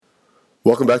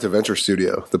Welcome back to Venture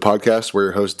Studio, the podcast where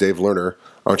your host Dave Lerner,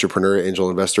 entrepreneur, angel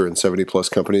investor in 70-plus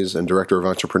companies, and director of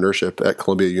entrepreneurship at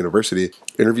Columbia University,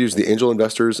 interviews the angel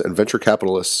investors and venture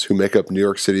capitalists who make up New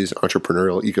York City's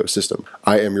entrepreneurial ecosystem.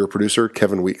 I am your producer,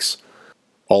 Kevin Weeks.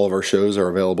 All of our shows are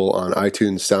available on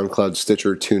iTunes, SoundCloud,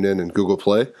 Stitcher, TuneIn, and Google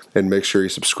Play. And make sure you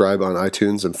subscribe on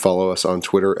iTunes and follow us on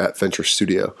Twitter at Venture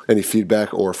Studio. Any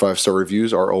feedback or 5-star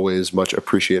reviews are always much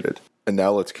appreciated. And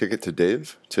now let's kick it to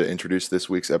Dave to introduce this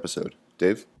week's episode.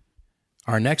 Dave?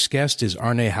 Our next guest is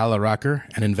Arne Halleraker,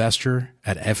 an investor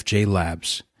at FJ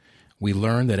Labs. We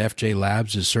learned that FJ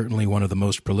Labs is certainly one of the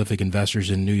most prolific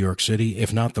investors in New York City,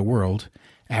 if not the world,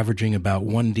 averaging about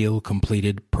one deal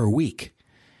completed per week.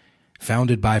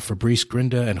 Founded by Fabrice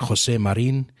Grinda and Jose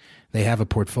Marin, they have a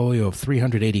portfolio of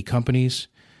 380 companies,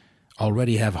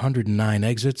 already have 109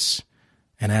 exits,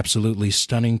 an absolutely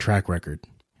stunning track record.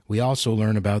 We also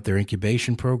learn about their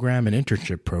incubation program and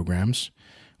internship programs,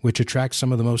 which attract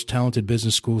some of the most talented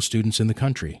business school students in the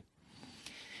country.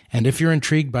 And if you're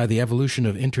intrigued by the evolution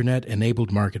of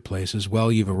internet-enabled marketplaces,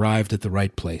 well, you've arrived at the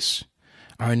right place.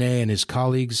 Arne and his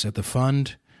colleagues at the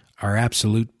fund are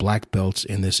absolute black belts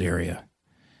in this area.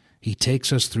 He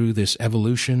takes us through this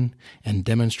evolution and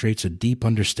demonstrates a deep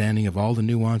understanding of all the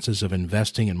nuances of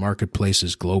investing in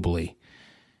marketplaces globally.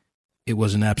 It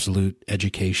was an absolute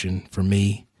education for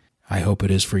me. I hope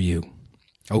it is for you.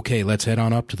 Okay, let's head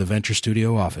on up to the Venture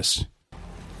Studio office.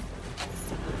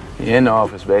 In the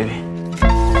office, baby.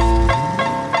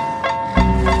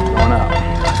 Going up.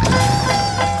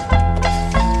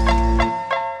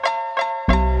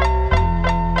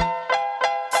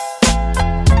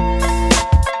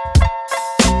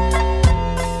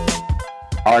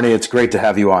 Arne, it's great to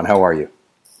have you on. How are you?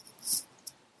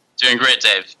 Doing great,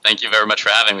 Dave. Thank you very much for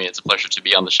having me. It's a pleasure to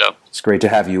be on the show. It's great to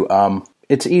have you.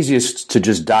 It's easiest to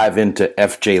just dive into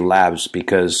FJ Labs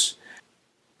because,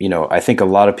 I think a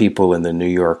lot of people in the New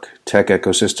York tech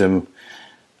ecosystem,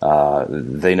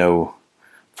 they know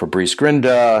Fabrice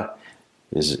Grinda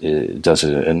does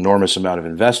an enormous amount of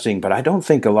investing, but I don't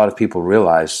think a lot of people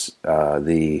realize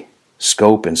the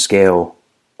scope and scale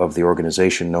of the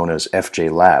organization known as FJ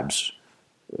Labs.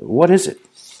 What is it?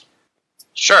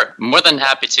 Sure. More than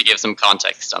happy to give some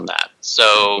context on that.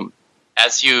 So,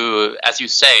 as you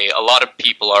say, a lot of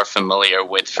people are familiar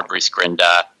with Fabrice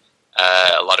Grinda.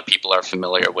 A lot of people are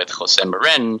familiar with Jose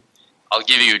Marin. I'll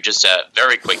give you just a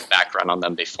very quick background on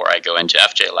them before I go into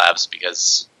FJ Labs,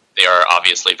 because they are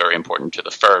obviously very important to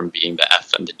the firm, being the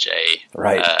F and the J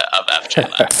of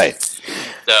FJ Labs. Right.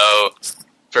 So,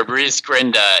 Fabrice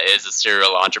Grinda is a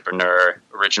serial entrepreneur,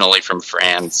 originally from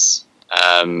France.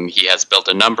 He has built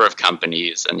a number of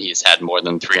companies, and he's had more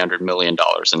than $300 million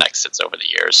in exits over the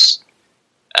years.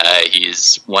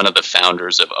 He's one of the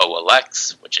founders of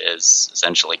OLX, which is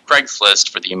essentially Craigslist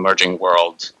for the emerging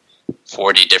world,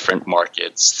 40 different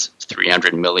markets,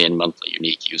 300 million monthly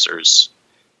unique users.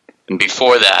 And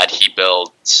before that, he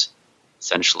built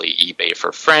essentially eBay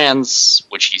for France,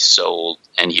 which he sold,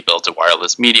 and he built a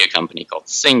wireless media company called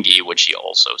Singi, which he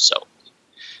also sold.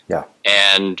 Yeah.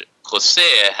 And Jose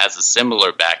has a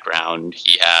similar background.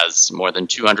 He has more than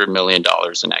 $200 million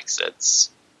in exits.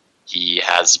 He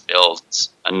has built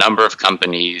a number of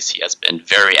companies. He has been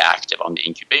very active on the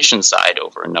incubation side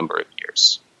over a number of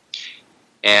years.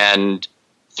 And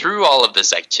through all of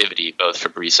this activity, both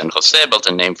Fabrice and Jose built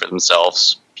a name for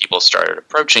themselves. People started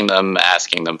approaching them,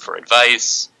 asking them for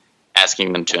advice,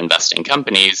 asking them to invest in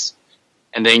companies.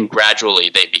 And then gradually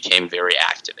they became very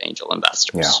active angel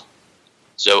investors. Yeah.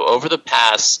 So over the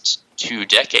past 2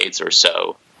 decades or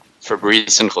so,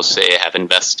 Fabrice and Jose have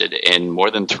invested in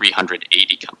more than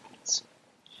 380 companies.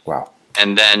 Wow.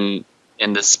 And then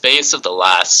in the space of the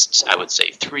last, I would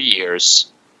say, 3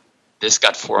 years, this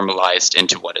got formalized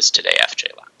into what is today FJ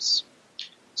Labs.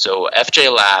 So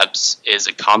FJ Labs is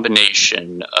a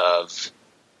combination of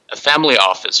a family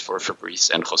office for Fabrice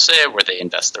and Jose, where they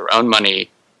invest their own money,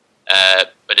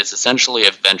 but it's essentially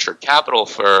a venture capital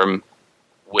firm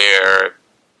where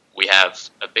we have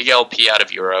a big LP out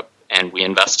of Europe, and we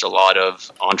invest a lot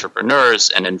of entrepreneurs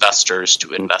and investors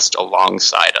to invest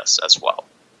alongside us as well.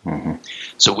 Mm-hmm.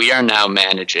 So we are now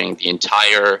managing the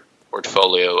entire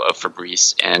portfolio of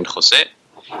Fabrice and Jose,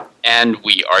 and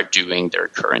we are doing their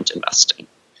current investing.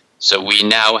 So we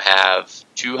now have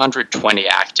 220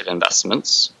 active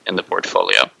investments in the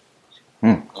portfolio.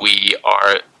 We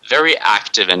are very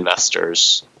active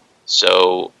investors.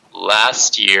 So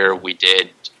last year we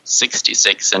did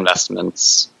 66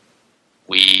 investments.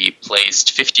 We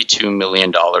placed $52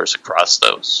 million across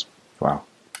those. Wow.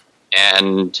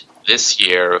 And this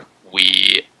year,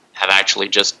 we have actually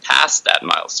just passed that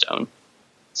milestone.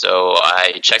 So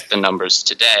I checked the numbers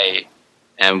today,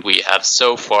 and we have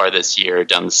so far this year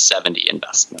done 70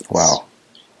 investments. Wow.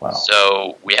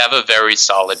 So we have a very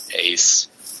solid pace,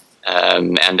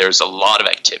 and there's a lot of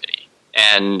activity.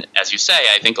 And as you say,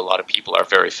 I think a lot of people are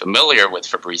very familiar with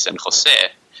Fabrice and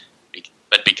Jose,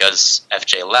 but because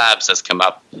FJ Labs has come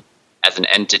up as an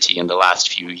entity in the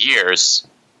last few years,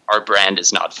 our brand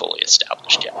is not fully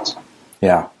established yet.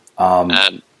 Yeah.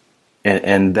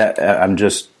 And that I'm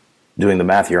just doing the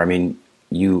math here. I mean,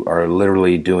 you are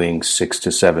literally doing 6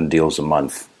 to 7 deals a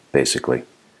month, basically.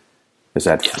 Is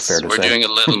that fair to say? Yes, we're doing a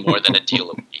little more than a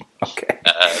deal a week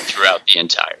throughout the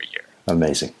entire year.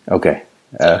 Amazing. Okay.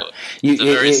 So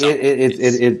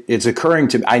it's occurring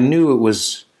to me. I knew it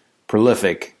was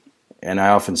prolific, and I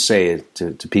often say it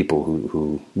to people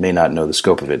who may not know the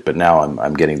scope of it, but now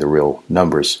I'm getting the real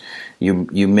numbers.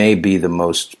 You may be the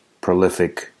most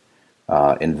prolific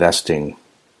investing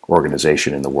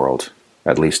organization in the world,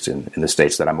 at least in the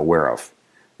States that I'm aware of.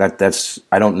 That's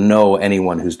I don't know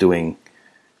anyone who's doing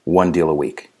 1 deal a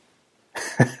week.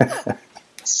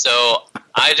 So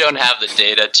I don't have the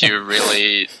data to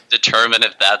really determine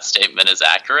if that statement is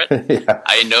accurate. Yeah.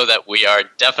 I know that we are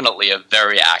definitely a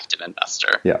very active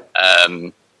investor. Yeah.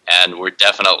 And we're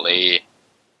definitely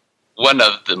one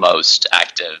of the most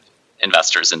active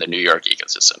investors in the New York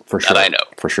ecosystem that I know.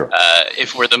 For sure.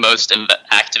 If we're the most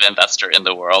active investor in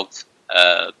the world,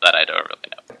 that I don't really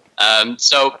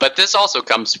know. But this also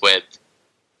comes with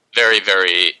very,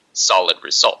 very solid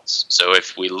results. So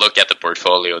if we look at the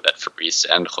portfolio that Fabrice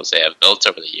and Jose have built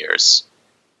over the years,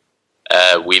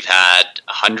 we've had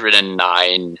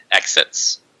 109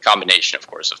 exits, combination, of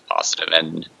course, of positive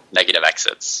and negative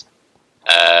exits,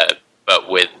 but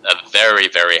with a very,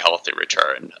 very healthy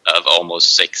return of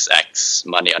almost 6x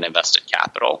money on invested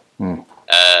capital.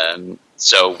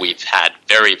 So we've had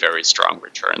very, very strong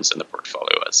returns in the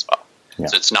portfolio as well. Yeah.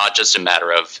 So it's not just a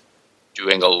matter of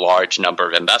doing a large number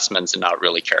of investments and not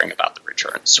really caring about the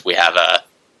returns. We have a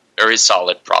very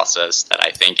solid process that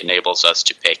I think enables us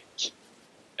to pick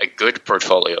a good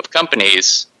portfolio of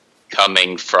companies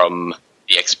coming from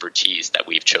the expertise that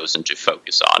we've chosen to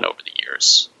focus on over the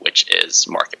years, which is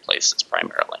marketplaces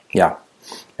primarily. Yeah,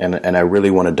 and I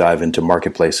really want to dive into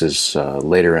marketplaces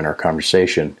later in our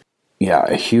conversation. Yeah,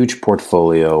 a huge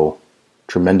portfolio,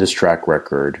 tremendous track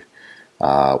record.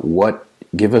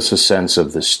 Give us a sense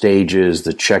of the stages,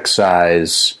 the check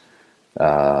size,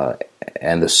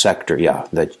 and the sector,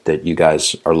 that you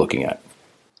guys are looking at.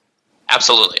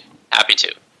 Absolutely. Happy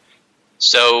to.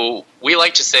 So we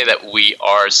like to say that we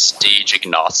are stage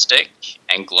agnostic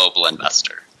and global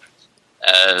investor.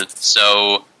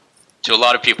 So to a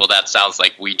lot of people, that sounds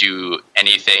like we do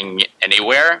anything,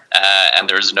 anywhere, and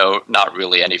there's not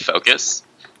really any focus.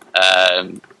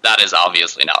 That is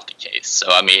obviously not the case. So,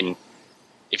 I mean,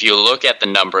 if you look at the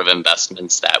number of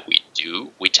investments that we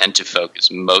do, we tend to focus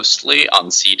mostly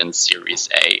on seed and Series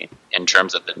A in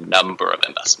terms of the number of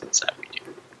investments that we do.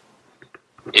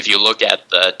 If you look at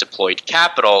the deployed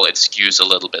capital, it skews a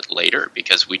little bit later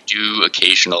because we do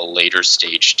occasional later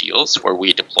stage deals where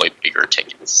we deploy bigger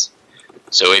tickets.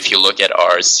 So if you look at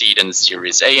our seed and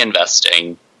Series A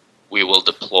investing, we will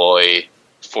deploy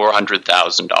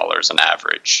 $400,000 on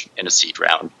average in a seed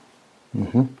round.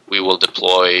 Mm-hmm. We will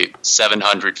deploy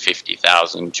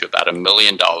 $750,000 to about $1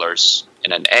 million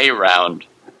in an A round.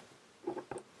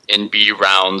 In B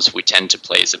rounds, we tend to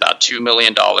place about $2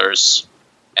 million.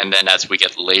 And then as we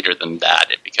get later than that,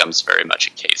 it becomes very much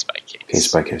a case by case.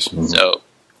 Case by case. Mm-hmm.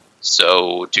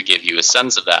 So to give you a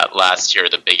sense of that, last year,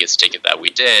 the biggest ticket that we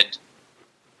did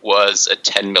was a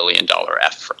 $10 million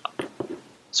F round.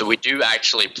 So we do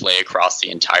actually play across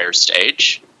the entire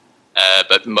stage.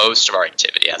 But most of our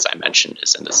activity, as I mentioned,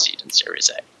 is in the seed and Series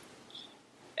A.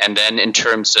 And then in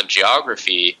terms of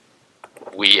geography,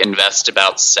 we invest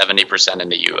about 70% in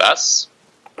the US,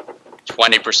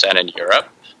 20% in Europe,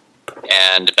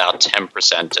 and about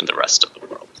 10% in the rest of the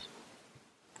world.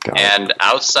 And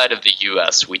outside of the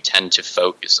US, we tend to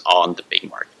focus on the big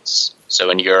markets. So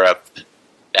in Europe,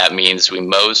 that means we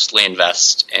mostly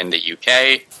invest in the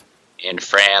UK, in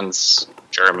France,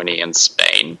 Germany, and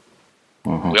Spain.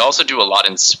 Mm-hmm. We also do a lot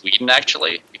in Sweden,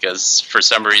 actually, because for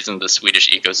some reason the Swedish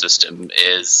ecosystem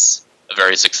is a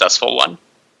very successful one,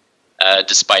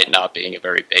 despite not being a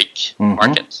very big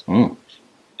market. Mm.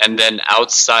 And then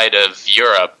outside of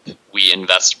Europe, we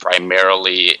invest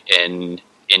primarily in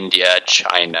India,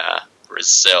 China,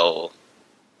 Brazil,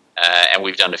 and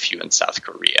we've done a few in South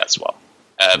Korea as well.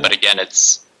 But again,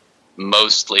 it's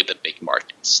mostly the big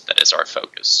markets that is our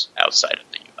focus outside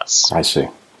of the US. I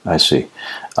see.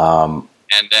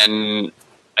 And then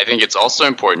I think it's also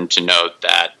important to note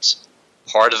that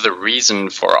part of the reason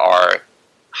for our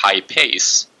high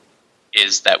pace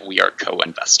is that we are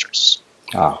co-investors.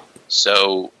 Ah.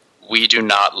 So we do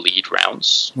not lead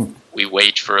rounds. We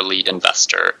wait for a lead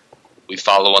investor. We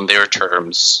follow on their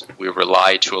terms. We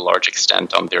rely to a large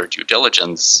extent on their due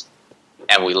diligence,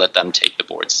 and we let them take the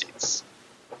board seats.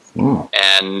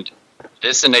 And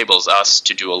this enables us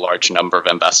to do a large number of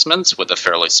investments with a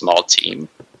fairly small team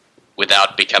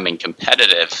without becoming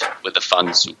competitive with the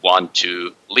funds who want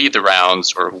to lead the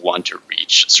rounds or who want to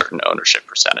reach a certain ownership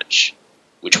percentage,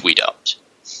 which we don't.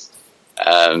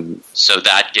 So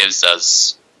that gives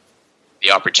us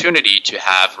the opportunity to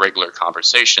have regular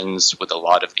conversations with a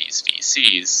lot of these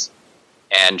VCs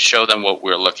and show them what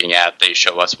we're looking at. They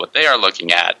show us what they are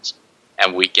looking at,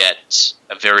 and we get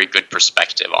a very good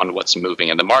perspective on what's moving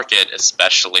in the market,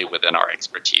 especially within our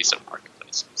expertise of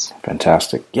marketplaces.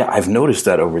 Fantastic. Yeah, I've noticed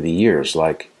that over the years.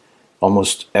 Like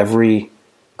almost every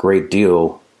great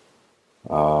deal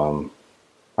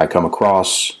I come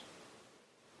across,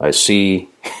 I see,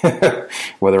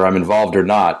 whether I'm involved or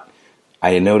not,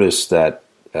 I notice that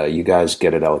you guys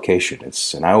get an allocation.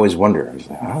 And I always wonder,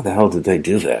 how the hell did they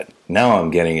do that? Now I'm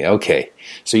getting, okay.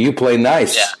 So you play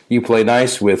nice. Yeah. You play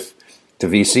nice with the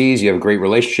VCs. You have great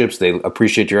relationships. They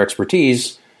appreciate your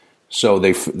expertise. So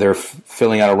they're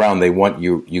filling out a round. They want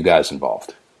you guys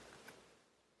involved.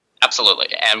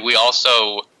 Absolutely. And we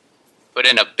also put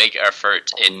in a big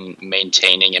effort in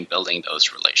maintaining and building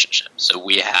those relationships. So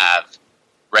we have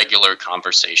regular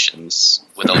conversations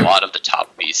with a lot of the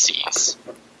top VCs.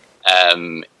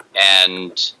 And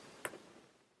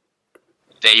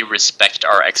they respect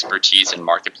our expertise in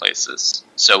marketplaces.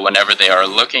 So whenever they are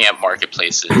looking at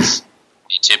marketplaces,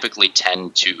 they typically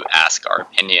tend to ask our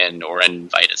opinion or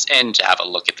invite us in to have a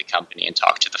look at the company and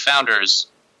talk to the founders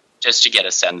just to get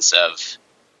a sense of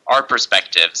our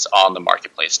perspectives on the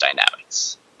marketplace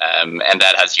dynamics. And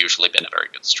that has usually been a very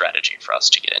good strategy for us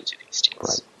to get into these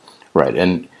deals. Right.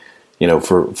 And,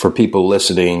 for people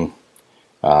listening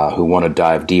who want to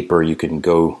dive deeper, you can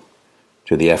go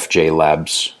to the FJ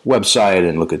Labs website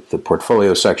and look at the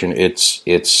portfolio section.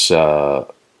 It's a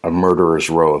murderer's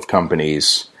row of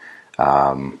companies.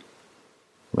 And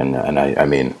I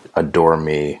mean, Adore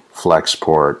Me,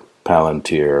 Flexport,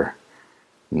 Palantir,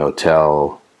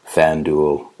 Knotel,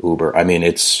 FanDuel, Uber. I mean,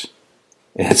 it's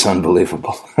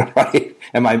unbelievable, right?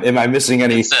 Am I missing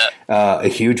any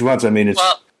huge ones? I mean, it's...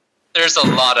 Well, there's a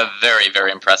lot of very,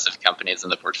 very impressive companies in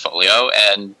the portfolio,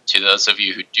 and to those of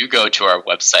you who do go to our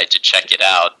website to check it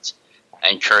out, I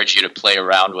encourage you to play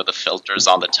around with the filters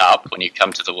on the top. When you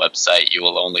come to the website, you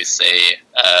will only see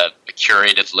a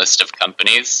curated list of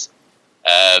companies,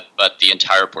 but the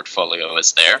entire portfolio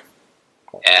is there.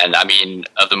 And I mean,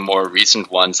 of the more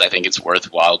recent ones, I think it's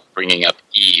worthwhile bringing up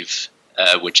Eve,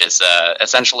 which is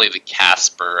essentially the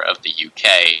Casper of the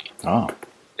UK. Oh.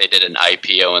 They did an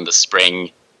IPO in the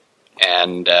spring,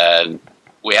 and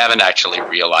we haven't actually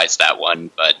realized that one,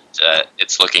 but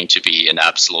it's looking to be an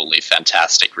absolutely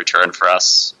fantastic return for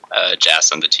us.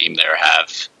 Jas and the team there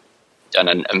have done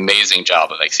an amazing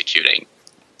job of executing.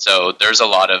 So there's a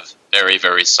lot of very,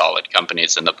 very solid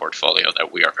companies in the portfolio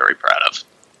that we are very proud of.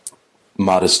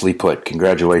 Modestly put.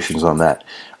 Congratulations on that.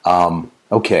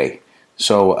 Okay,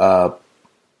 so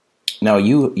now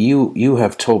you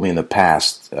have told me in the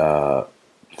past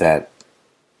that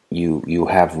you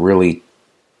have really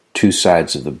two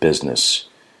sides of the business.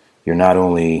 You're not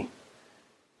only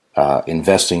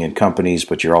investing in companies,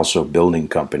 but you're also building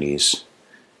companies.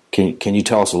 Can you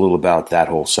tell us a little about that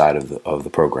whole side of the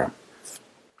program?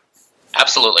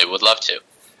 Absolutely, would love to.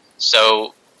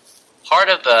 So part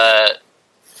of the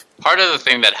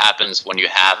thing that happens when you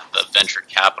have a venture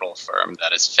capital firm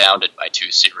that is founded by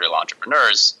two serial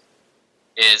entrepreneurs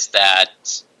is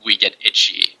that we get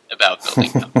itchy about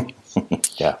building companies.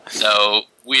 Yeah. So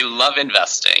we love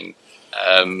investing.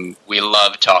 We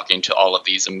love talking to all of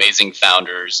these amazing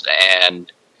founders and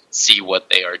see what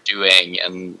they are doing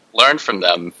and learn from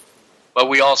them. But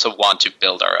we also want to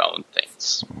build our own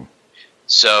things.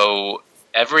 So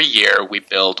every year we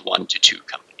build 1 to 2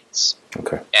 companies.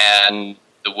 Okay. And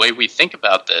the way we think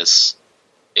about this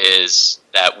is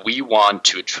that we want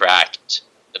to attract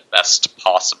the best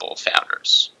possible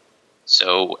founders.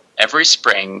 So every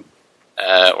spring,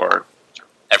 or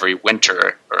every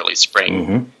winter, early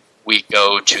spring, we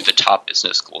go to the top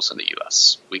business schools in the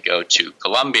U.S. We go to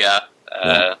Columbia.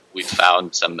 We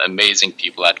found some amazing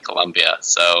people at Columbia,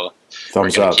 so we're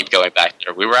going to keep going back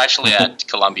there. We were actually at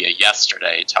Columbia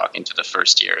yesterday talking to the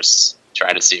first years,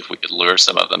 trying to see if we could lure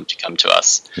some of them to come to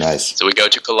us. Nice. So we go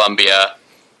to Columbia,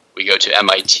 we go to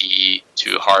MIT,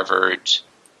 to Harvard,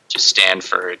 to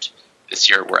Stanford. This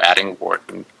year we're adding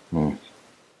Wharton.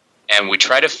 And we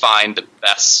try to find the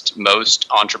best, most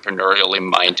entrepreneurially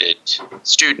minded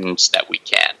students that we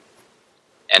can.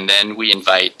 And then we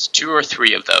invite 2 or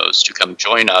 3 of those to come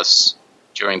join us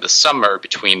during the summer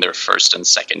between their first and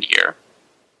second year.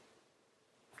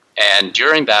 And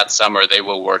during that summer, they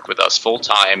will work with us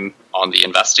full-time on the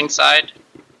investing side,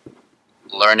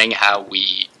 learning how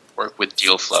we work with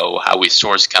deal flow, how we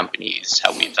source companies,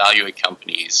 how we evaluate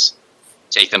companies,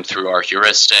 take them through our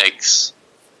heuristics,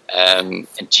 and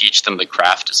teach them the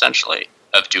craft, essentially,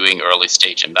 of doing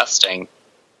early-stage investing.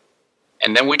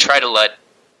 And then we try to let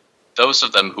those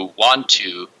of them who want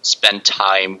to spend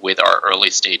time with our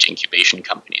early-stage incubation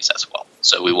companies as well.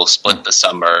 So we will split the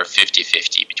summer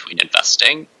 50-50 between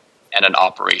investing and an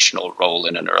operational role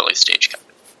in an early-stage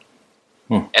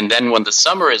company. And then when the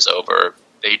summer is over,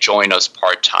 they join us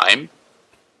part-time,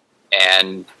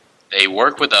 and they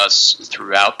work with us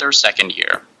throughout their second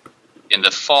year. In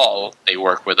the fall, they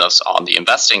work with us on the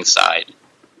investing side.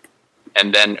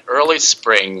 And then early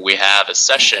spring, we have a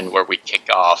session where we kick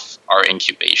off our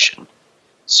incubation.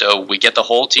 So we get the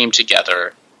whole team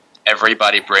together.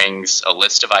 Everybody brings a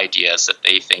list of ideas that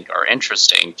they think are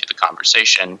interesting to the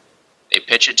conversation. They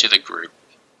pitch it to the group.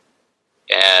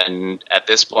 And at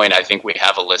this point, I think we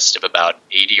have a list of about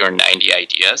 80 or 90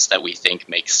 ideas that we think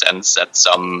make sense at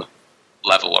some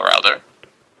level or other.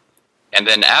 And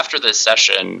then after this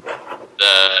session,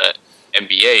 the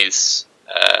MBAs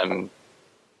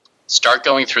start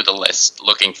going through the list,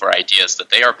 looking for ideas that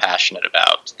they are passionate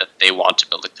about, that they want to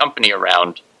build a company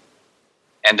around,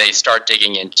 and they start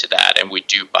digging into that. And we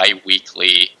do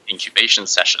bi-weekly incubation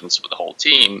sessions with the whole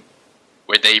team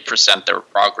where they present their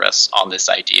progress on this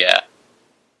idea,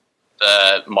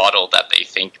 the model that they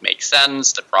think makes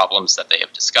sense, the problems that they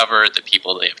have discovered, the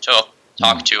people they have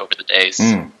talked to over the days.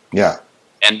 Yeah.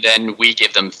 And then we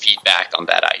give them feedback on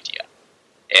that idea.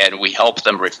 And we help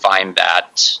them refine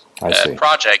that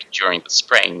project during the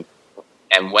spring.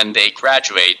 And when they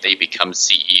graduate, they become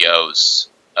CEOs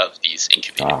of these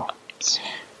incubated companies.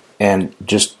 And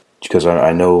just because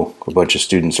I know a bunch of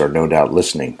students are no doubt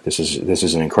listening, this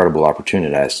is an incredible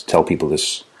opportunity. I tell people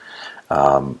this.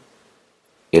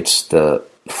 It's the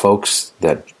folks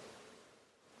that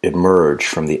emerge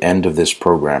from the end of this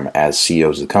program as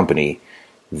CEOs of the company.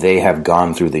 They have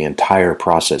gone through the entire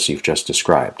process you've just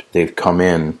described. They've come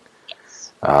in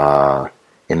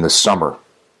the summer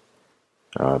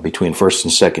between first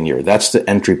and second year. That's the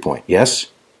entry point, yes?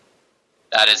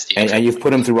 That is the and you've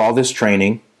put them through all this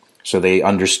training, so they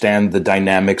understand the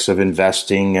dynamics of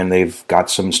investing, and they've got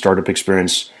some startup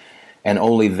experience. And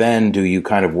only then do you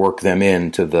kind of work them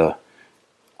into the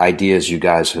ideas you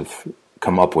guys have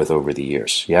come up with over the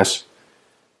years, yes?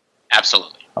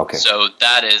 Absolutely. Okay. So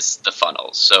that is the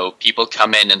funnel. So people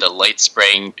come in the late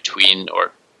spring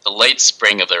the late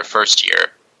spring of their first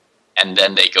year, and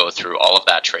then they go through all of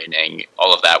that training,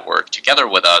 all of that work together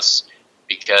with us,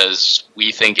 because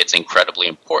we think it's incredibly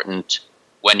important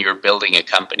when you're building a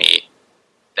company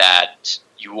that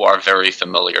you are very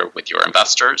familiar with your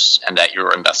investors and that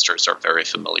your investors are very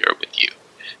familiar with you.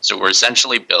 So we're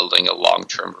essentially building a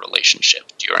long-term relationship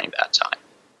during that time.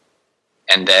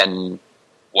 And then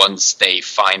once they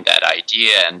find that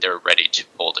idea and they're ready to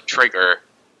pull the trigger,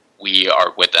 we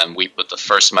are with them. We put the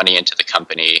first money into the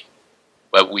company,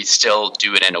 but we still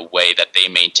do it in a way that they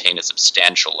maintain a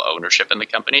substantial ownership in the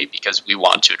company because we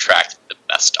want to attract the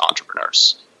best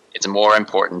entrepreneurs. It's more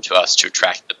important to us to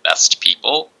attract the best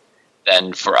people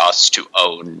than for us to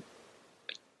own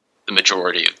the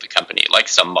majority of the company, like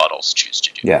some models choose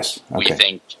to do. Yes. Okay. We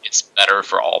think it's better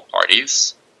for all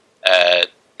parties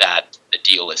that the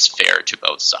deal is fair to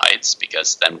both sides,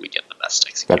 because then we get the best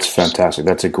executors. That's fantastic.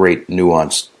 That's a great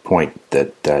nuanced point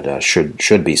that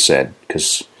should be said,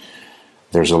 because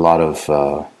there's a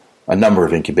number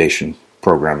of incubation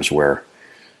programs where,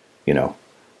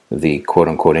 the quote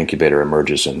unquote incubator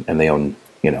emerges and they own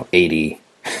 80%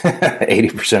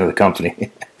 of the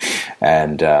company,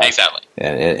 and exactly,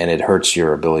 and it hurts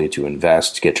your ability to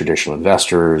invest, to get traditional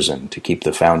investors, and to keep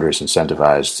the founders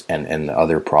incentivized, and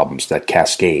other problems that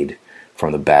cascade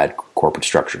from the bad corporate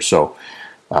structure. So,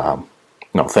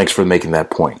 thanks for making that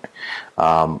point.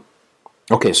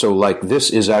 Okay, so this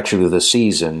is actually the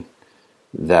season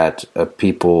that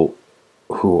people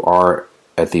who are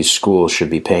at these schools should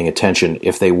be paying attention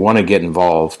if they want to get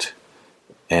involved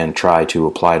and try to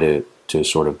apply to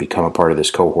sort of become a part of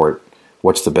this cohort.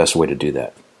 What's the best way to do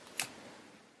that?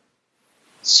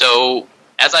 So,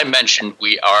 as I mentioned,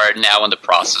 we are now in the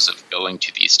process of going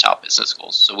to these top business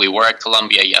schools. So we were at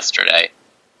Columbia yesterday.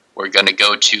 We're going to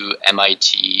go to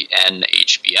MIT and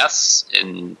HBS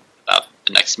in about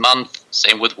the next month.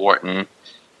 Same with Wharton.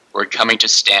 We're coming to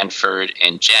Stanford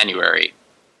in January.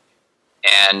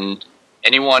 And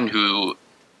anyone who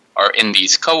are in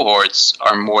these cohorts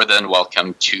are more than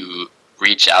welcome to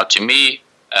reach out to me.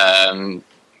 You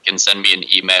can send me an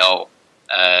email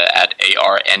at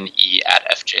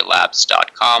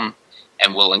arne@fjlabs.com,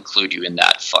 and we'll include you in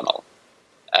that funnel.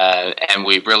 And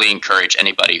we really encourage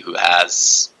anybody who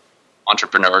has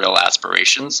entrepreneurial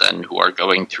aspirations and who are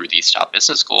going through these top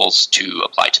business schools to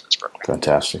apply to this program.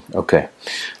 Fantastic. Okay.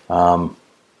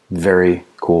 Very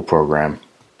cool program.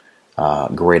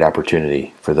 Great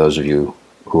opportunity for those of you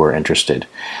who are interested.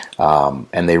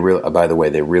 And they really, by the way,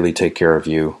 they really take care of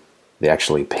you. They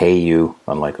actually pay you,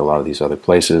 unlike a lot of these other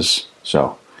places.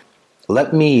 So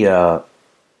let me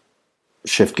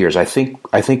shift gears. I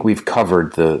think we've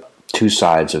covered the two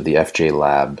sides of the FJ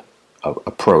Lab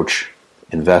approach: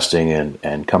 investing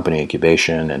and company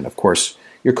incubation, and of course,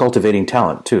 you're cultivating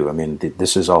talent too. I mean,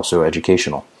 this is also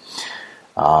educational.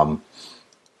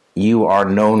 You are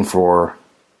known for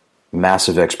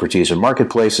massive expertise in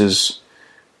marketplaces.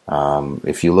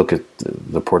 If you look at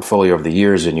the portfolio of the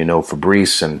years, and you know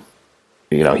Fabrice, and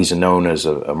he's known as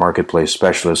a marketplace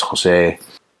specialist. Jose,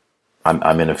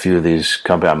 I'm in a few of these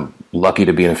companies. I'm lucky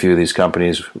to be in a few of these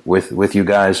companies with you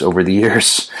guys over the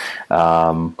years.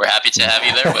 We're happy to have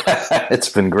you there with us. It's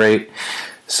been great.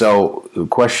 So the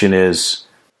question is,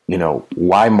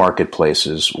 why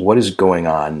marketplaces? What is going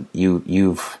on?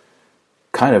 You've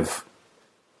kind of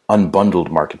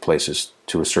unbundled marketplaces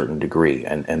to a certain degree,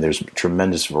 and there's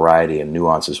tremendous variety and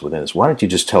nuances within this. Why don't you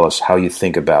just tell us how you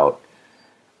think about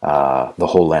the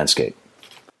whole landscape?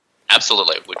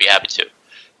 Absolutely. Would be happy to.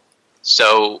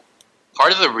 So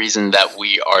part of the reason that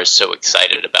we are so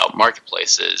excited about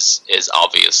marketplaces is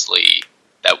obviously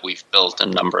that we've built a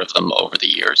number of them over the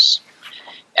years.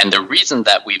 And the reason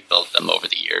that we've built them over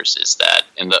the years is that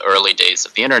in the early days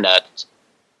of the internet,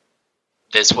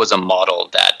 this was a model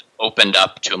that opened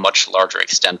up to a much larger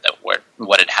extent than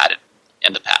what it had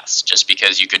in the past, just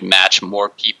because you could match more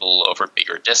people over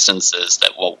bigger distances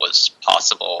than what was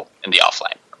possible in the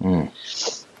offline.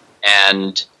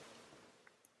 And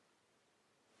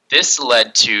this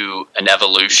led to an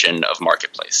evolution of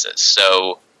marketplaces.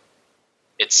 So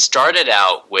it started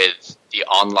out with the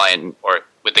online, or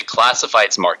with the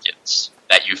classifieds markets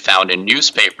that you found in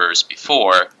newspapers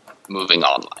before moving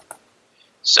online.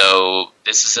 So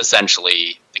this is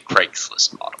essentially the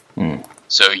Craigslist model.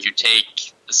 So you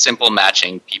take the simple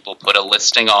matching, people put a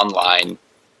listing online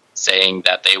saying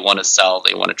that they want to sell,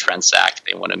 they want to transact,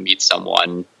 they want to meet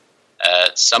someone,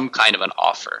 some kind of an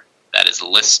offer that is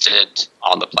listed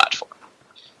on the platform,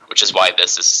 which is why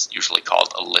this is usually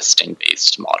called a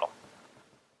listing-based model.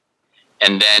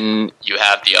 And then you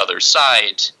have the other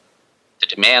side, the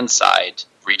demand side,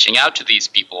 reaching out to these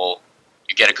people.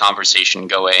 You get a conversation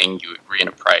going, you agree on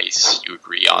a price, you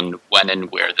agree on when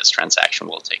and where this transaction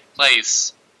will take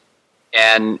place.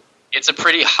 And it's a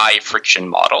pretty high friction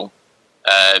model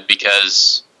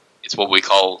because it's what we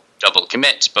call double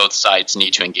commit. Both sides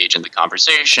need to engage in the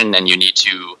conversation, and you need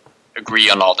to agree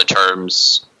on all the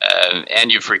terms,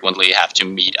 and you frequently have to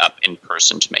meet up in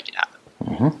person to make it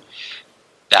happen.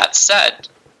 That said,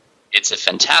 it's a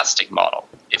fantastic model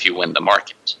if you win the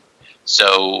market.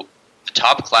 So the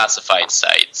top classified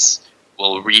sites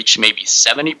will reach maybe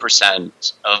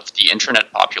 70% of the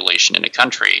internet population in a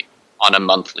country on a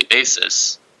monthly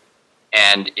basis.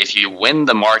 And if you win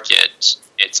the market,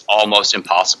 it's almost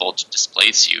impossible to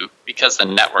displace you because the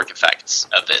network effects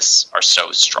of this are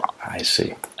so strong. I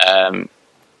see.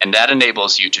 And that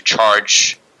enables you to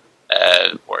charge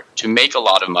or to make a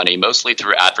lot of money, mostly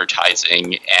through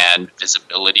advertising and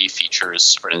visibility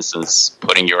features, for instance,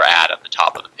 putting your ad at the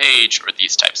top of the page or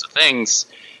these types of things,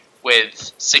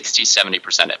 with 60-70%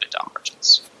 EBITDA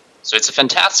margins. So it's a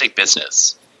fantastic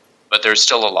business, but there's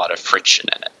still a lot of friction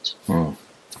in it.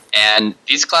 And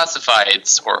these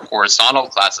classifieds or horizontal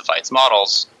classifieds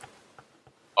models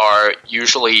are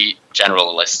usually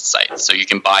generalist sites, so you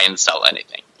can buy and sell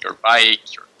anything. Your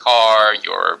bike, your car,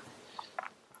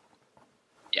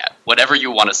 whatever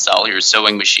you want to sell, your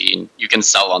sewing machine, you can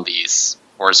sell on these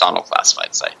horizontal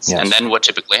classified sites. Yes. And then what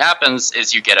typically happens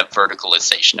is you get a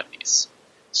verticalization of these.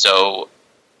 So,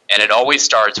 and it always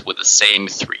starts with the same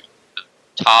three,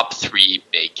 the top three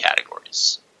big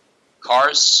categories: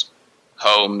 cars,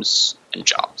 homes, and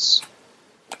jobs.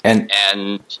 And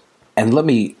let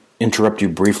me interrupt you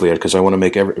briefly, because I want to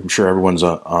make I'm sure everyone's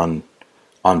on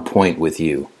point with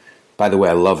you. By the way,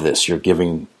 I love this.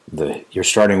 You're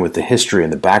starting with the history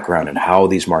and the background and how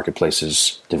these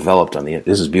marketplaces developed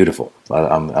this is beautiful.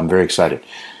 I'm very excited.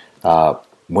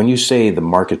 When you say the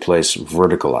marketplace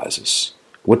verticalizes,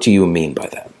 what do you mean by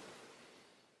that?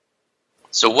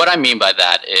 So what I mean by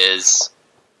that is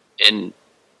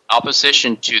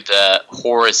opposition to the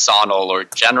horizontal or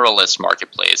generalist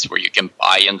marketplace where you can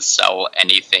buy and sell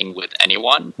anything with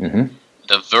anyone,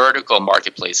 the vertical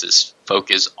marketplaces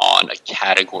focus on a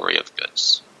category of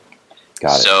goods.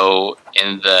 So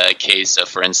in the case of,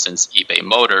 for instance, eBay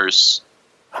Motors,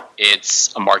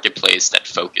 it's a marketplace that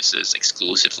focuses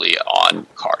exclusively on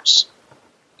cars.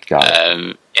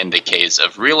 In the case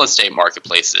of real estate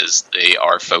marketplaces, they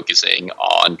are focusing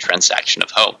on transaction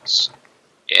of homes.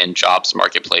 In jobs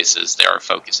marketplaces, they are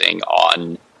focusing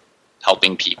on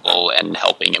helping people and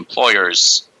helping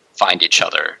employers find each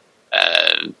other.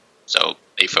 So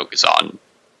they focus on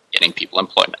getting people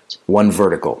employment. One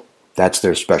vertical. That's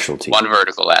their specialty. One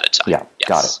vertical at a time. Yeah, yes.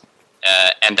 Got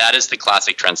it. And that is the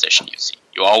classic transition you see.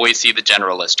 You always see the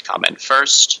generalist come in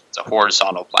first. It's a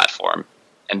horizontal platform.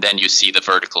 And then you see the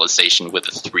verticalization with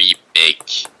the three big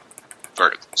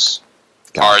verticals.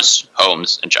 Cars,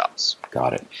 homes, and jobs.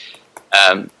 Got it.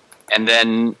 And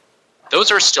then those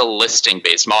are still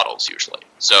listing-based models usually.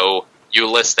 So you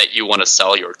list that you want to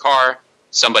sell your car.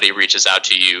 Somebody reaches out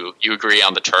to you. You agree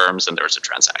on the terms, and there's a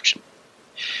transaction.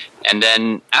 And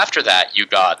then after that, you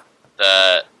got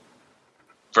the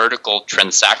vertical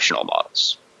transactional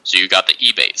models. So you got the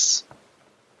eBays,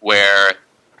 where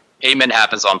payment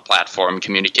happens on platform,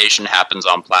 communication happens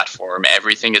on platform,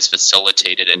 everything is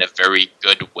facilitated in a very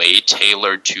good way,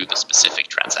 tailored to the specific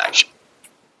transaction.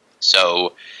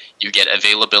 So you get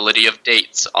availability of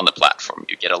dates on the platform.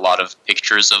 You get a lot of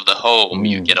pictures of the home.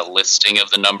 You get a listing of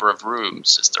the number of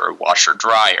rooms. Is there a washer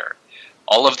dryer?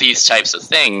 All of these types of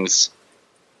things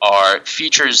are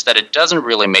features that it doesn't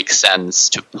really make sense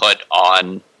to put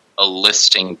on a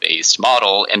listing-based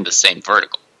model in the same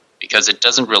vertical, because it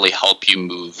doesn't really help you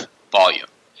move volume.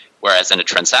 Whereas in a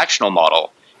transactional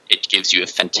model, it gives you a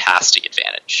fantastic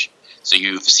advantage. So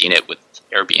you've seen it with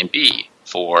Airbnb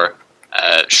for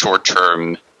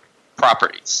short-term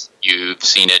properties. You've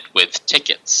seen it with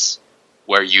tickets,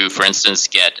 where you, for instance,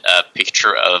 get a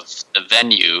picture of the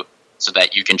venue so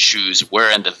that you can choose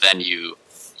where in the venue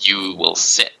you will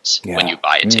sit when you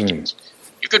buy a ticket.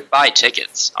 You could buy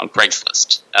tickets on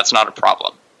Craigslist. That's not a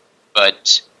problem.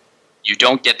 But you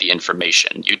don't get the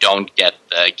information. You don't get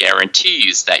the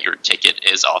guarantees that your ticket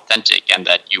is authentic and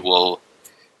that you will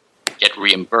get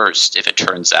reimbursed if it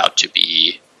turns out to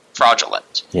be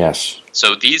fraudulent. Yes.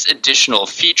 So these additional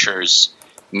features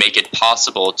make it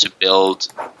possible to build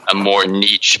a more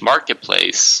niche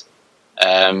marketplace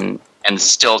and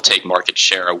still take market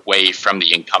share away from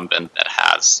the incumbent that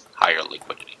has higher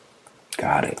liquidity.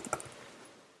 Got it.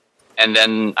 And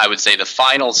then I would say the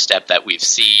final step that we've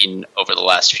seen over the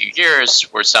last few years,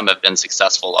 where some have been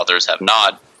successful, others have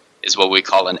not, is what we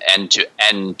call an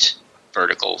end-to-end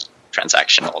vertical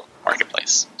transactional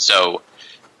marketplace. So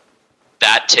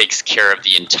that takes care of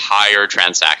the entire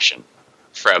transaction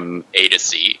from A to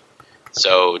Z.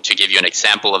 So to give you an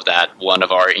example of that, one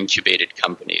of our incubated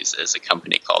companies is a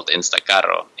company called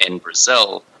Instacarro in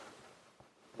Brazil,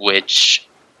 which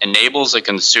enables a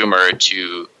consumer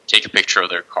to take a picture of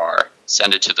their car,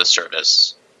 send it to the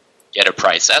service, get a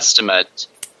price estimate,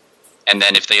 and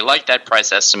then if they like that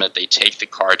price estimate, they take the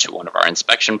car to one of our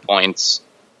inspection points.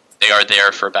 They are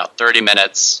there for about 30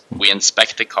 minutes. We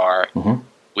inspect the car.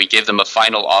 We give them a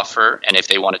final offer, and if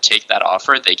they want to take that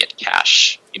offer, they get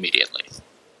cash immediately.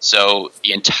 So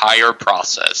the entire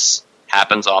process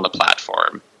happens on the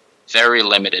platform. Very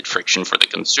limited friction for the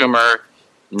consumer.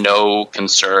 No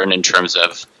concern in terms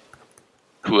of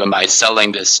who am I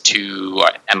selling this to?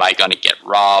 Am I going to get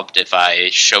robbed if I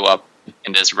show up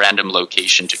in this random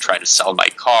location to try to sell my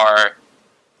car?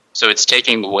 So it's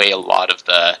taking away a lot of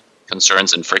the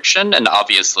concerns and friction, and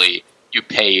obviously you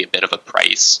pay a bit of a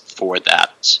price for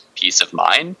that peace of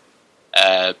mind,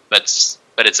 but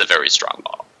it's a very strong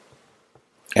model.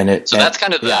 So that's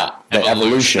kind of the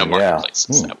evolution of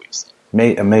marketplaces that we've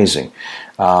seen. Amazing.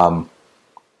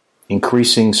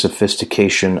 Increasing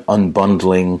sophistication,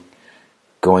 unbundling,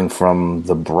 going from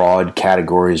the broad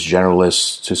categories,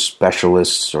 generalists to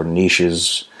specialists or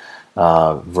niches,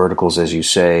 verticals, as you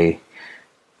say,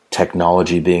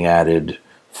 technology being added,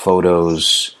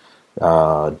 photos,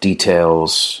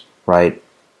 details, right?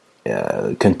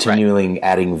 Continuing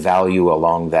adding value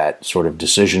along that sort of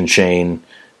decision chain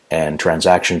and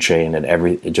transaction chain,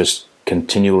 and just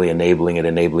continually enabling it,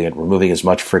 removing as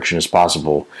much friction as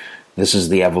possible. This is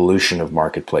the evolution of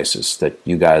marketplaces that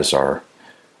you guys are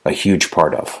a huge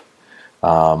part of.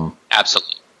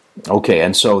 Absolutely. Okay,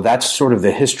 and so that's sort of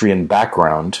the history and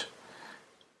background.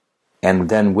 And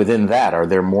then within that, are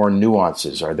there more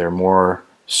nuances? Are there more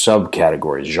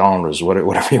subcategories, genres,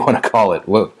 whatever you want to call it?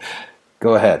 Well,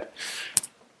 go ahead.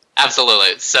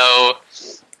 Absolutely. So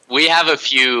we have a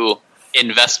few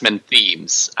investment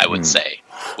themes, I would say,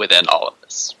 within all of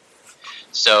this.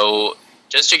 So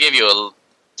just to give you a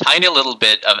tiny little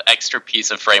bit of extra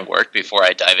piece of framework before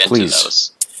I dive into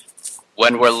those.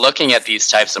 When we're looking at these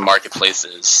types of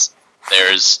marketplaces,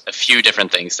 there's a few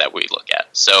different things that we look at.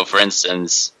 So for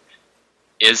instance,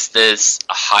 is this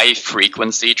a high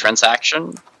frequency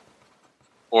transaction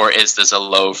or is this a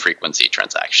low frequency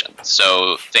transaction?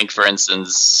 So think, for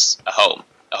instance, a home.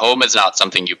 A home is not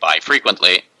something you buy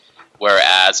frequently,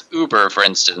 whereas Uber, for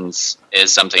instance,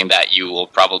 is something that you will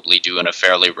probably do on a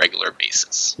fairly regular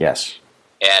basis. Yes.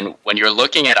 And when you're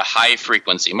looking at a high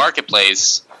frequency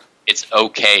marketplace, it's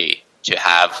okay to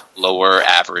have lower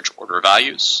average order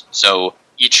values. So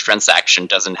each transaction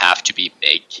doesn't have to be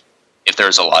big if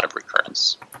there's a lot of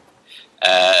recurrence.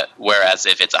 Whereas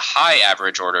if it's a high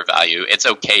average order value, it's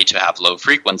okay to have low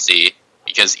frequency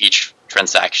because each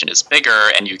transaction is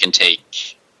bigger and you can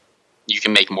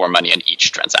make more money on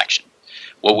each transaction.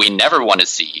 What we never want to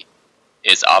see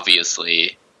is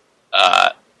obviously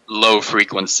low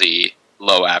frequency,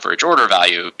 low average order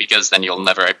value, because then you'll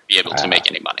never be able to make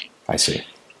any money. I see.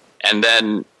 And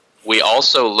then we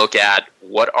also look at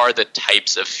what are the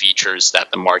types of features that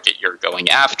the market you're going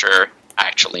after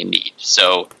actually need.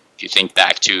 So if you think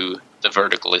back to the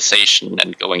verticalization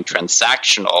and going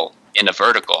transactional in a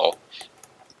vertical,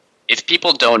 if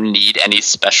people don't need any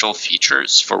special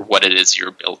features for what it is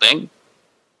you're building,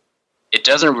 it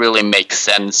doesn't really make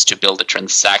sense to build a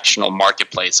transactional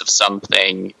marketplace of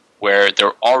something where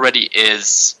there already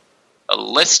is a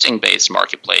listing-based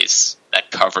marketplace that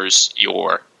covers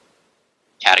your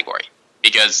category.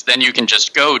 Because then you can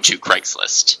just go to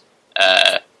Craigslist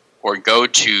or go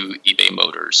to eBay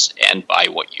Motors and buy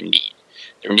what you need.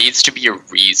 There needs to be a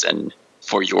reason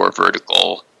for your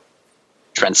vertical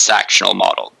transactional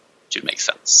model to make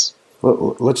sense.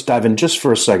 Well, let's dive in just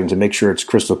for a second to make sure it's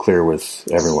crystal clear with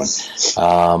everyone.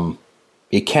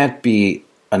 It can't be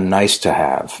a nice to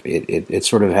have. It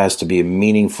sort of has to be a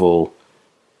meaningful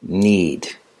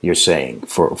need, you're saying,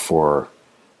 for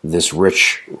this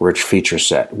rich feature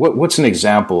set. What's an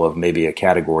example of maybe a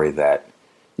category that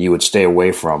you would stay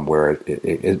away from where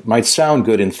it might sound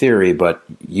good in theory, but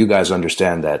you guys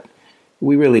understand that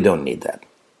we really don't need that?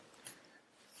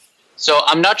 So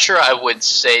I'm not sure I would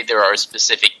say there are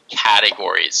specific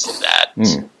categories that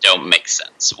don't make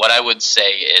sense. What I would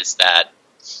say is that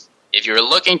if you're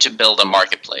looking to build a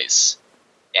marketplace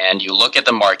and you look at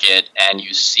the market and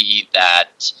you see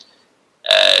that,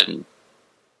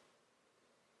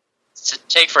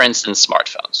 take for instance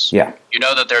smartphones. Yeah. You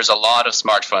know that there's a lot of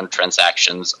smartphone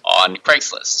transactions on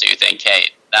Craigslist. So you think, hey,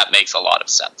 that makes a lot of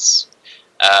sense.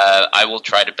 I will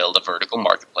try to build a vertical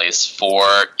marketplace for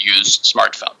used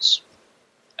smartphones.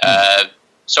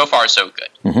 So far, so good.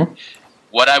 Mm-hmm.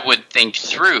 What I would think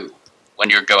through when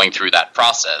you're going through that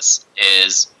process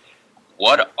is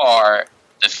what are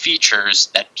the features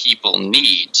that people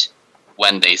need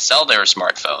when they sell their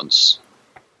smartphones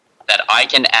that I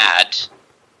can add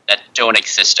that don't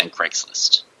exist in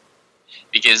Craigslist?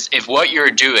 Because if what you're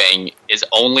doing is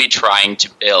only trying to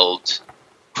build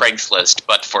Craigslist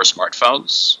but for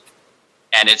smartphones,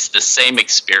 and it's the same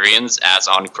experience as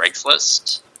on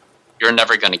Craigslist, you're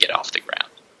never going to get off the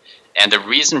ground. And the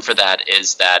reason for that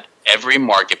is that every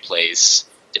marketplace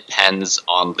depends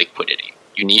on liquidity.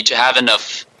 You need to have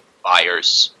enough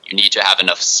buyers, you need to have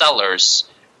enough sellers,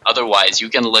 otherwise you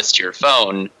can list your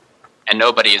phone and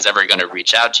nobody is ever going to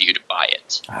reach out to you to buy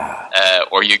it.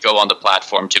 Or you go on the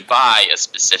platform to buy a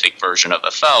specific version of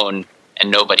a phone and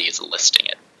nobody is listing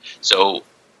it. So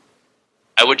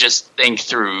I would just think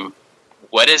through,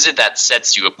 what is it that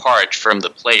sets you apart from the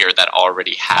player that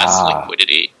already has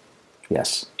liquidity?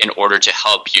 Yes. In order to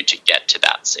help you to get to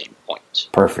that same point.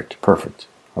 Perfect.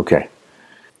 Okay.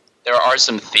 There are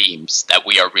some themes that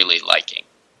we are really liking.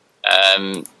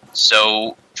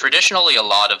 So traditionally, a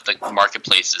lot of the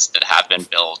marketplaces that have been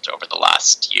built over the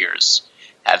last years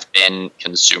have been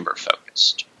consumer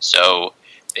focused. So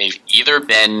they've either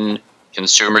been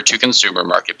consumer-to-consumer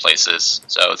marketplaces.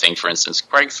 So think, for instance,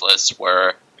 Craigslist, where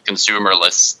a consumer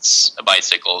lists a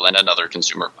bicycle and another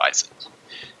consumer buys it.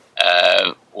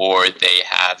 Or they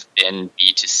have been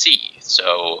B2C.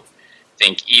 So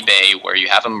think eBay, where you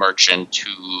have a merchant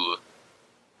who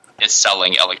is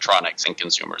selling electronics and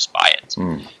consumers buy it.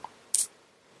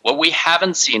 What we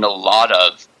haven't seen a lot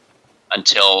of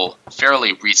until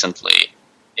fairly recently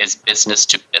is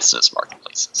business-to-business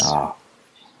marketplaces.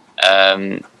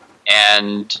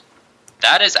 And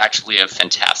that is actually a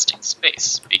fantastic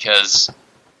space, because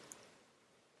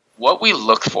what we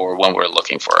look for when we're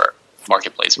looking for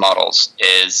marketplace models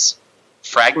is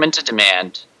fragmented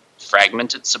demand,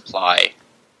 fragmented supply,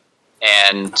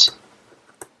 and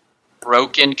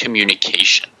broken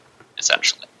communication,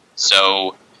 essentially.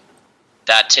 So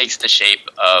that takes the shape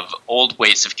of old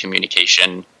ways of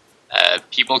communication,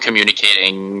 people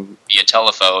communicating via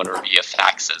telephone or via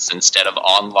faxes instead of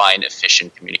online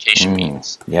efficient communication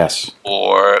means. Yes.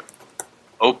 Or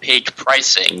opaque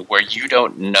pricing where you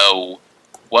don't know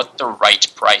what the right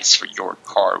price for your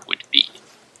car would be.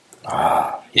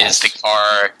 Yes. Is the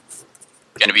car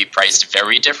going to be priced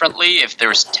very differently if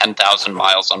there's 10,000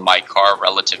 miles on my car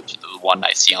relative to the one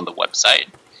I see on the website?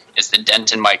 Is the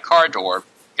dent in my car door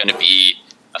going to be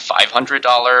a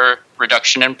 $500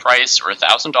 reduction in price or a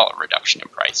 $1,000 reduction in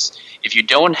price? If you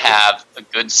don't have a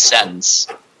good sense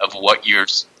of what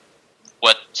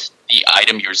the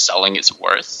item you're selling is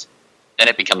worth, then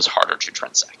it becomes harder to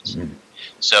transact.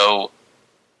 So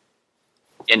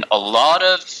in a lot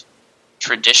of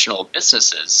traditional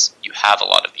businesses, you have a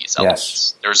lot of these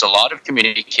elements. There's a lot of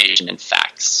communication in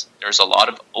fax. There's a lot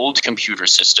of old computer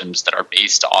systems that are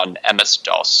based on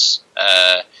MS-DOS.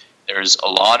 There's a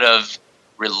lot of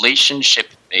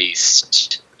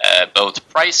relationship-based both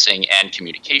pricing and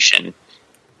communication.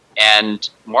 And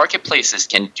marketplaces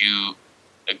can do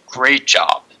a great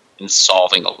job in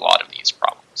solving a lot of these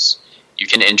problems. You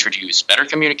can introduce better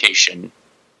communication,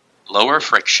 lower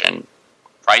friction,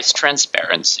 price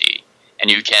transparency, and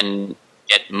you can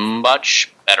get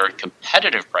much better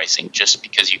competitive pricing just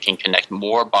because you can connect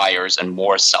more buyers and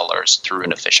more sellers through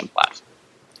an efficient platform.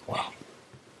 Wow.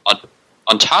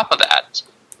 On top of that,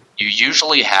 you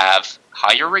usually have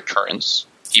higher recurrence.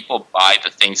 People buy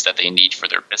the things that they need for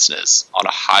their business on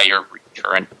a higher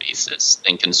recurrent basis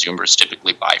than consumers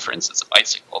typically buy, for instance, a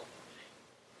bicycle.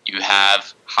 You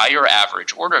have higher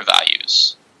average order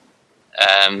values,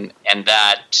 and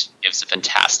that gives a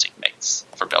fantastic mix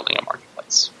for building a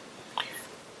marketplace.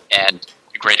 And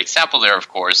a great example there, of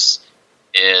course,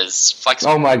 is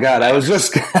Flexport. Oh my God! I was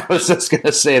just going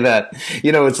to say that.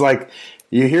 You know, it's like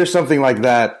you hear something like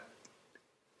that,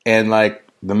 and like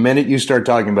the minute you start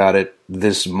talking about it,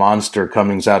 this monster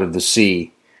comes out of the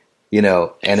sea, you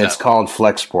know, and It's called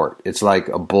Flexport. It's like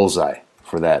a bullseye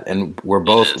for that, and we're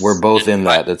both in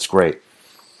that. That's great.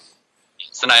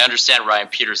 And I understand Ryan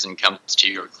Peterson comes to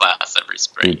your class every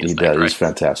spring. He does. Right? He's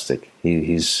fantastic.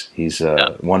 He's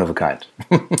one of a kind.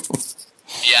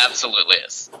 He absolutely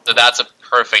is. So that's a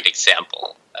perfect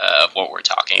example of what we're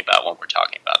talking about when we're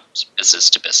talking about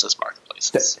business-to-business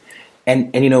marketplaces.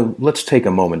 And you know, let's take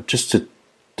a moment just to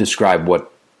describe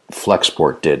what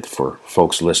Flexport did for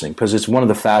folks listening, because it's one of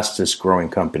the fastest growing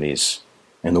companies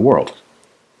in the world.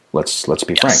 Let's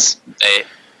be frank.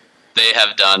 They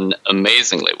have done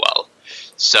amazingly well.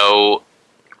 So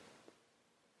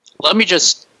let me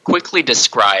just quickly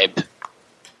describe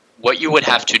what you would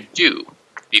have to do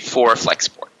before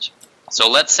Flexport. So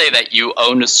let's say that you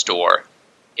own a store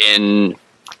in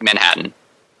Manhattan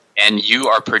and you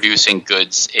are producing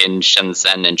goods in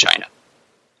Shenzhen in China.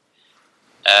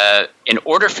 In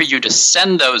order for you to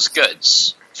send those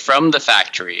goods from the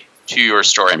factory to your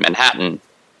store in Manhattan,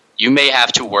 you may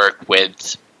have to work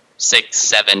with 6,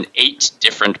 7, 8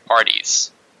 different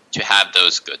parties to have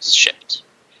those goods shipped.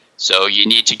 So you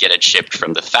need to get it shipped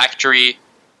from the factory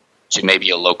to maybe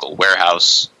a local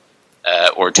warehouse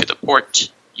or to the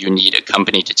port. You need a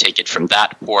company to take it from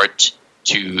that port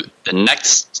to the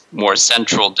next more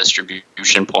central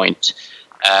distribution point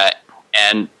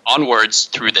and onwards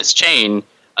through this chain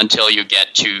until you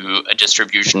get to a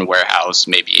distribution warehouse,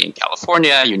 maybe in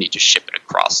California. You need to ship it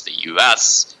across the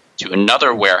U.S. to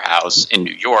another warehouse in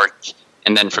New York,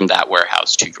 and then from that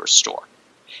warehouse to your store.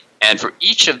 And for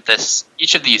each of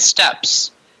these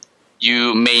steps,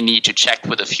 you may need to check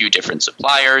with a few different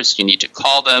suppliers. You need to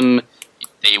call them.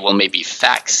 They will maybe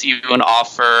fax you an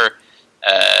offer,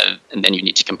 and then you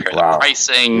need to compare the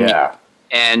pricing. Yeah.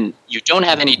 And you don't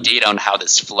have any data on how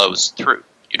this flows through.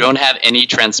 You don't have any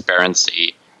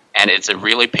transparency, and it's a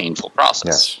really painful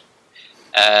process.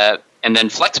 Yes. And then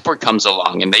Flexport comes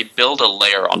along, and they build a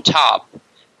layer on top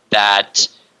that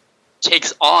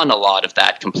takes on a lot of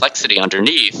that complexity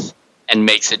underneath and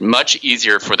makes it much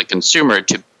easier for the consumer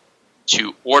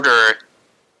to order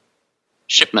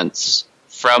shipments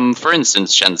from, for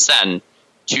instance, Shenzhen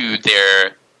to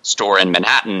their store in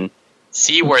Manhattan,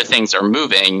 see where things are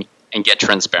moving, and get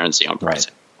transparency on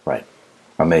pricing. Right.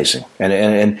 Amazing.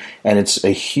 And it's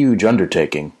a huge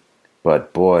undertaking.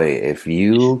 But boy, if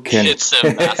you can, it's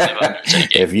a massive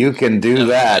undertaking. If you can do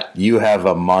that, you have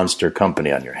a monster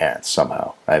company on your hands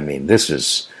somehow. I mean, this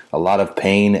is a lot of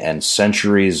pain and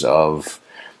centuries of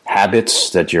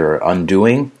habits that you're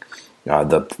undoing.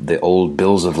 The old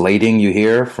bills of lading you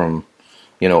hear from,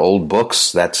 old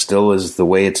books, that still is the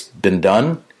way it's been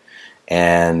done.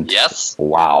 And yes,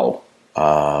 wow,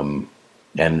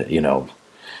 And,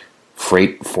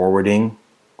 freight forwarding,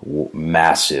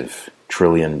 massive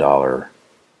trillion-dollar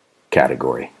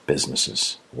category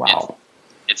businesses. Wow.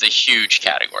 It's a huge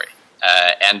category.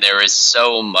 And there is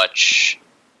so much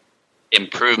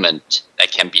improvement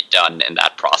that can be done in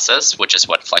that process, which is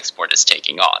what Flexport is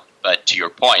taking on. But to your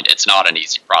point, it's not an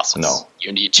easy process. No.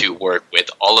 You need to work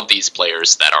with all of these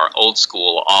players that are old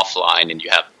school, offline, and you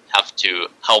have to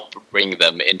help bring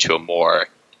them into a more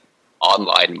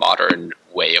online, modern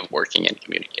way of working and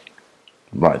communicating.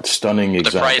 Right, stunning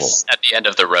example. The price at the end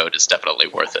of the road is definitely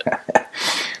worth it.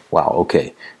 Wow,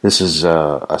 okay. This is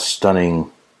a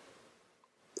stunning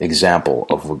example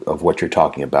of what you're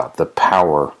talking about. The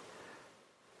power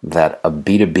that a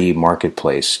B2B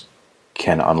marketplace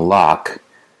can unlock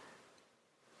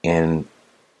in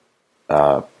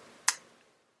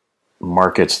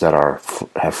markets that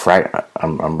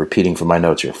I'm repeating from my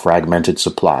notes here, fragmented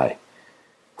supply,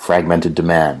 fragmented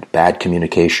demand, bad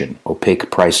communication, opaque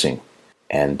pricing.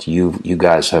 And you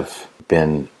guys have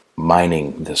been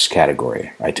mining this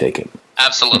category, I take it.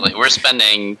 Absolutely. We're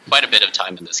spending quite a bit of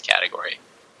time in this category.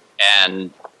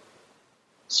 And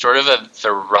sort of a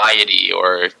variety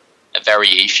or a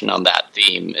variation on that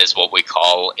theme is what we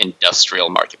call industrial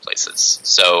marketplaces.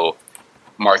 So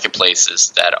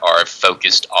marketplaces that are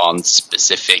focused on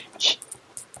specific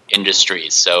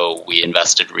industries. So we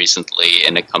invested recently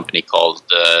in a company called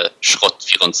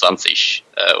Schrott24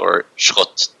 or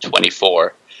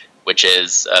Schrott24, which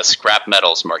is a scrap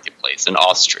metals marketplace in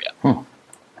Austria,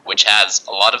 which has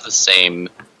a lot of the same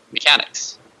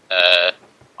mechanics.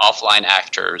 Offline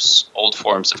actors, old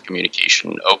forms of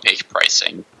communication, opaque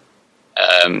pricing,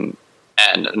 and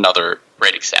another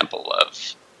great example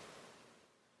of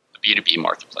a B2B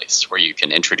marketplace where you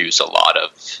can introduce a lot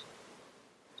of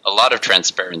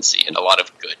transparency and a lot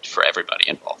of good for everybody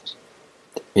involved.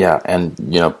 Yeah, and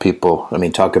people,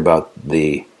 talk about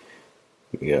the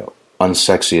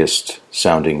unsexiest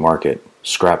sounding market,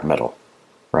 scrap metal,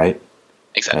 right?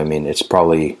 Exactly. It's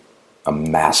probably a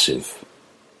massive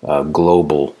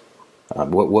global.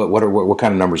 What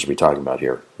kind of numbers are we talking about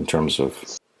here in terms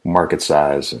of market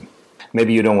size? And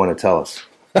maybe you don't want to tell us.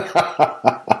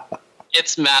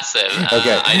 It's massive.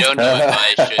 Okay. I don't know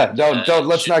if I should. don't.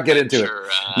 Let's not get into it.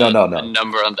 No. A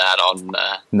number on that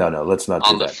No. Let's not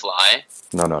do on that. the fly.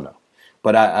 No.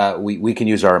 But we can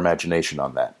use our imagination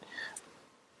on that.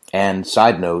 And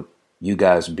side note, you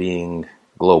guys being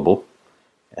global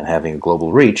and having a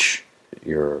global reach,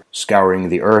 you're scouring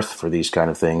the earth for these kind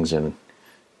of things, and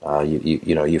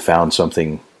you found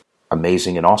something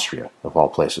amazing in Austria, of all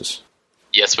places.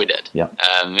 Yes, we did. Yeah.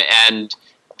 And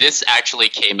this actually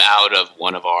came out of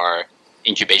one of our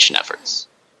incubation efforts.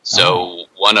 So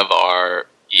one of our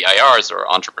EIRs, or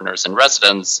entrepreneurs in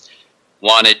residence,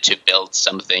 wanted to build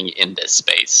something in this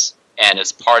space. And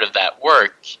as part of that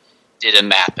work, did a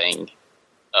mapping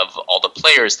of all the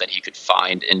players that he could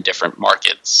find in different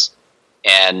markets.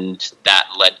 And that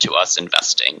led to us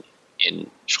investing in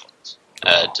Schrott.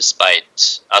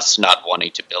 Despite us not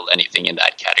wanting to build anything in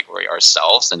that category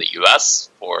ourselves in the US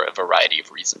for a variety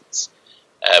of reasons.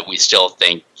 We still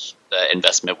think the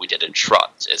investment we did in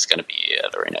Schrott is going to be a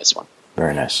very nice one.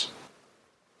 Very nice.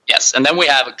 Yes, and then we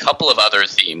have a couple of other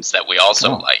themes that we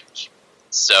also like.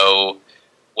 So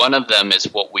one of them is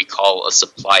what we call a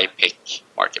supply pick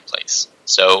marketplace.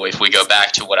 So if we go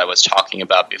back to what I was talking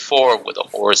about before with a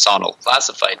horizontal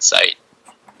classified site,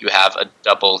 you have a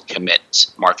double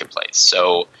commit marketplace.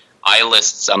 So I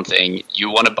list something, you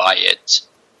want to buy it,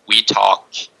 we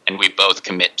talk, and we both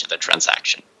commit to the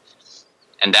transaction.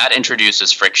 And that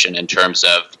introduces friction in terms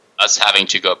of us having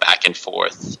to go back and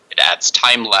forth. It adds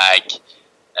time lag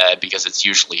because it's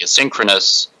usually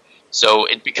asynchronous. So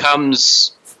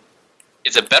it's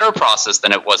a better process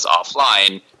than it was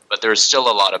offline, but there's still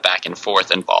a lot of back and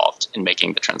forth involved in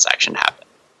making the transaction happen.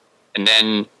 And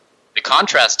then the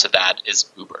contrast to that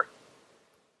is Uber.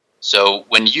 So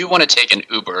when you want to take an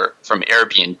Uber from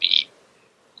Airbnb,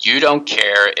 you don't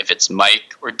care if it's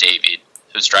Mike or David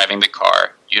who's driving the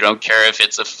car. You don't care if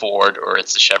it's a Ford or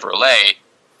it's a Chevrolet.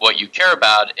 What you care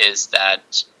about is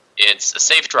that it's a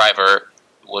safe driver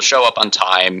who will show up on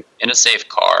time in a safe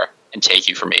car and take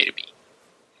you from A to B.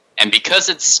 And because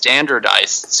it's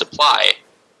standardized supply,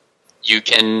 you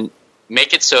can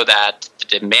make it so that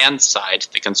the demand side,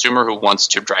 the consumer who wants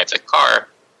to drive the car,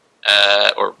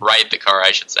 or ride the car,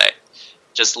 I should say,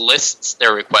 just lists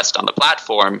their request on the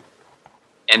platform,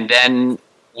 and then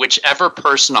whichever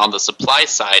person on the supply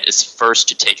side is first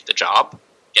to take the job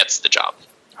gets the job.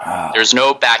 There's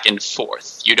no back and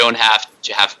forth. You don't have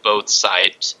to have both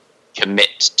sides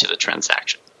commit to the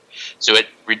transaction. So it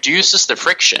reduces the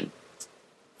friction,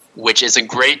 which is a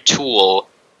great tool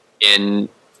in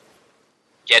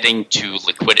getting to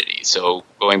liquidity. So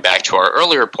going back to our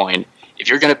earlier point, if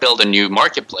you're going to build a new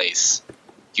marketplace,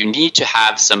 you need to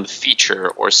have some feature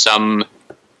or some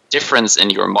difference in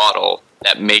your model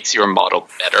that makes your model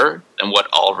better than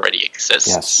what already exists.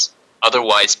 Yes.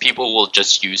 Otherwise, people will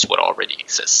just use what already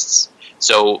exists.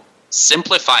 So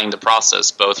simplifying the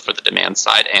process, both for the demand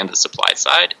side and the supply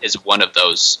side, is one of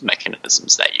those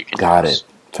mechanisms that you can Got use.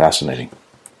 it. Fascinating.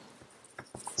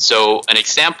 So an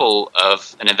example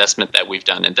of an investment that we've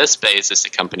done in this space is a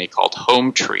company called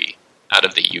HomeTree out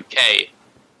of the UK,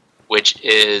 which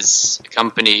is a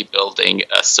company building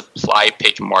a supply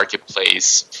pick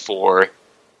marketplace for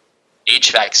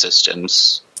HVAC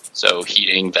systems, so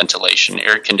heating, ventilation,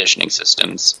 air conditioning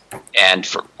systems, and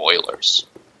for boilers.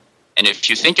 And if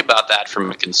you think about that from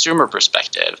a consumer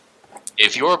perspective,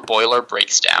 if your boiler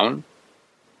breaks down,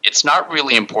 it's not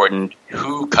really important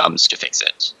who comes to fix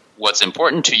it. What's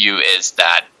important to you is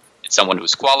that it's someone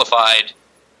who's qualified,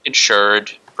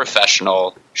 insured,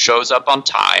 professional, shows up on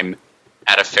time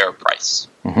at a fair price.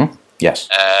 Mm-hmm. Yes.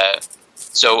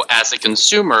 So as a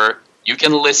consumer, you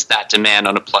can list that demand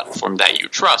on a platform that you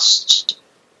trust.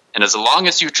 And as long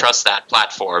as you trust that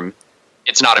platform,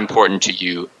 it's not important to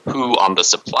you who on the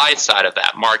supply side of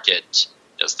that market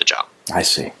does the job. I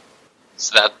see.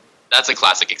 So that's a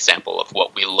classic example of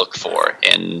what we look for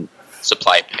in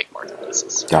supply pick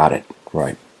marketplaces. Got it.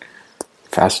 Right.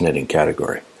 Fascinating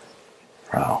category.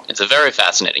 Wow. It's a very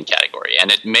fascinating category,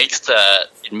 and it makes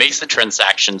the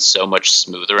transaction so much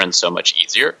smoother and so much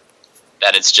easier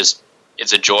that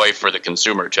it's a joy for the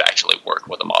consumer to actually work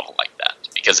with a model like that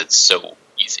because it's so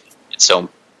easy. It's so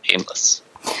painless.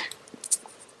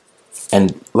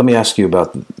 And let me ask you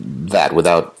about that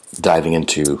without diving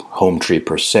into HomeTree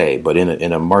per se, but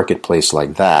in a marketplace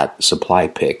like that, supply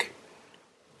pick,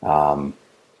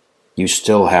 you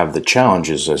still have the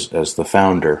challenges as the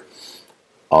founder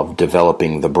of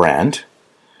developing the brand.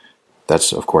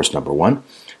 That's, of course, number one.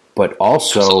 But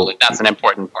also... Absolutely. That's an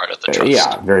important part of the trust.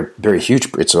 Yeah, very, very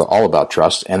huge. It's all about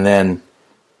trust. And then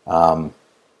the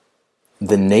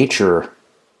nature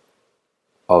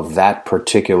of that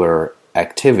particular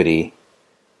activity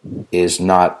is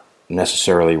not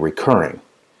necessarily recurring.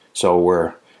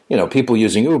 So people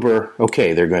using Uber,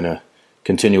 okay, they're going to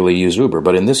continually use Uber.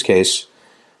 But in this case,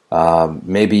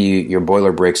 maybe your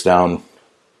boiler breaks down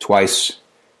twice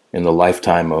in the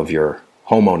lifetime of your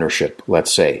home ownership, let's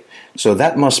say. So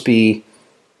that must be,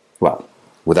 well,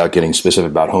 without getting specific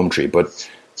about HomeTree, but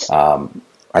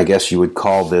I guess you would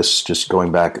call this, just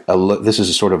going back, this is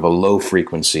a sort of a low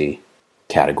frequency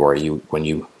category. When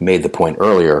you made the point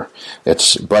earlier,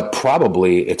 but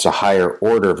probably it's a higher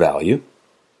order value.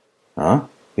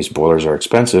 These boilers are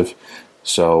expensive,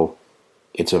 so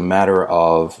it's a matter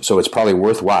of, so it's probably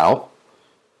worthwhile,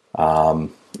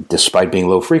 despite being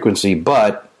low frequency,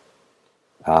 but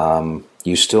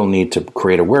you still need to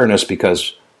create awareness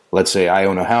because, let's say I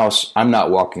own a house, I'm not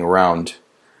walking around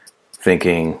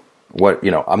thinking,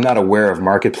 I'm not aware of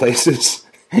marketplaces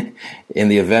in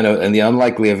the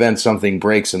unlikely event something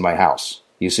breaks in my house.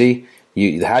 You see,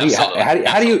 how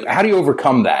do you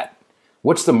overcome that?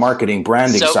 What's the marketing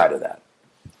branding side of that?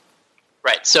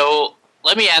 Right. So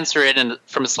let me answer it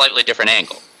from a slightly different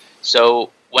angle. So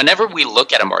whenever we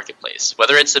look at a marketplace,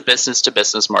 whether it's a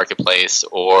business-to-business marketplace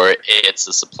or it's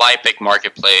a supply pick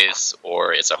marketplace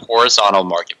or it's a horizontal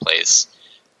marketplace,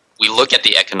 we look at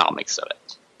the economics of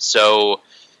it. So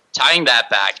tying that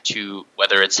back to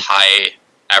whether it's high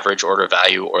average order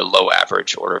value or low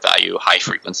average order value, high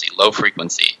frequency, low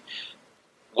frequency,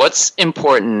 what's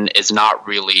important is not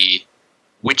really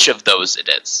which of those it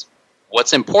is.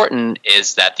 What's important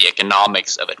is that the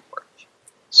economics of it work.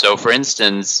 So for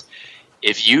instance,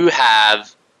 if you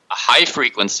have a high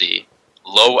frequency,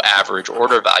 low average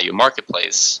order value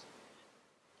marketplace,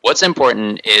 what's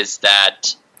important is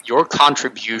that your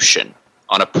contribution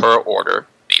on a per order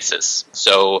basis.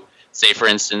 So say for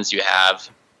instance, you have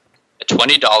a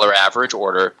 $20 average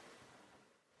order,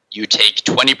 you take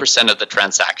 20% of the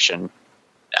transaction,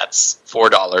 that's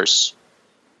 $4,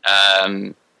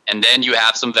 and then you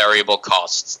have some variable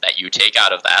costs that you take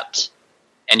out of that,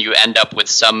 and you end up with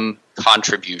some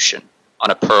contribution on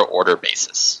a per order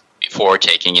basis before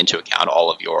taking into account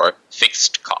all of your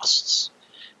fixed costs.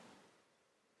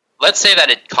 Let's say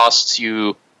that it costs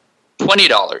you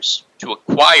 $20 to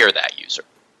acquire that user.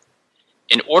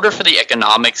 In order for the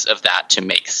economics of that to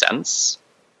make sense,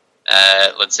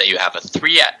 let's say you have a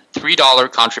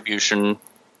 $3 contribution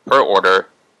per order,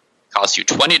 costs you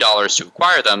 $20 to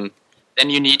acquire them, then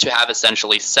you need to have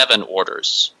essentially 7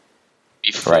 orders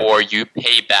before you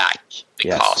pay back the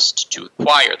cost to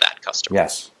acquire that customer.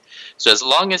 Yes. So as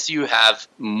long as you have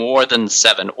more than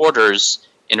 7 orders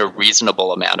in a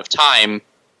reasonable amount of time,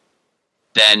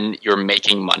 then you're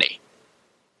making money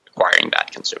acquiring that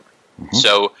consumer. Mm-hmm.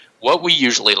 So what we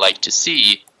usually like to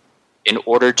see in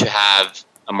order to have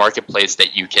a marketplace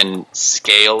that you can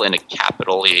scale in a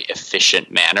capitally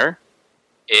efficient manner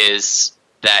is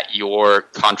that your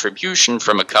contribution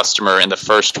from a customer in the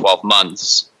first 12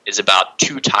 months is about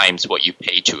 2 times what you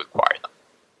pay to acquire them.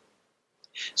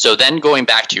 So then going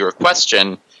back to your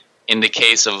question, in the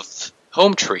case of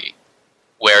HomeTree,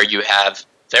 where you have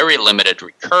very limited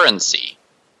recurrency,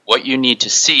 what you need to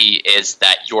see is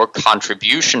that your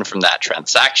contribution from that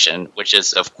transaction, which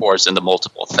is, of course, in the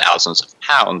multiple thousands of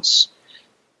pounds,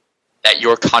 that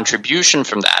your contribution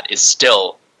from that is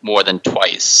still more than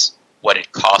twice what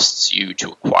it costs you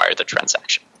to acquire the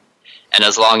transaction. And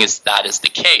as long as that is the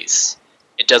case,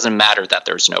 it doesn't matter that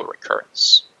there's no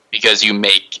recurrence, because you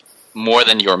make more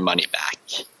than your money back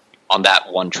on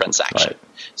that one transaction. Right.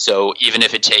 So even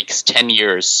if it takes 10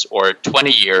 years or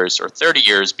 20 years or 30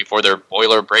 years before their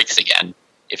boiler breaks again,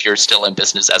 if you're still in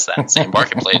business as that same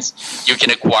marketplace, you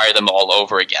can acquire them all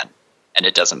over again, and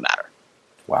it doesn't matter.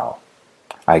 Wow.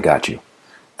 I got you.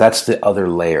 That's the other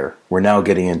layer. We're now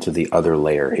getting into the other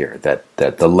layer here, that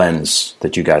the lens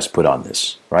that you guys put on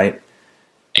this, right?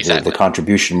 Exactly. The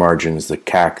contribution margins, the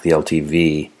CAC, the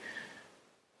LTV,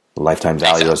 the lifetime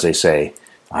value, as they say.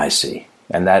 I see.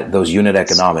 And that those unit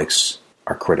economics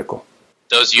are critical.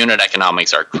 Those unit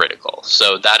economics are critical.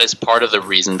 So that is part of the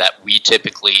reason that we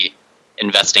typically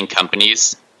invest in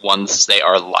companies once they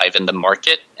are live in the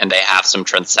market and they have some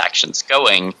transactions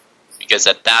going, because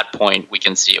at that point we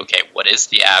can see, okay, what is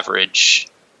the average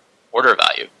order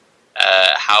value?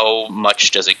 How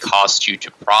much does it cost you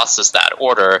to process that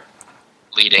order,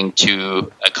 leading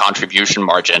to a contribution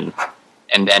margin?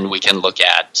 And then we can look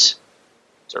at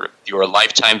sort of your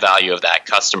lifetime value of that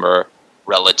customer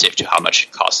relative to how much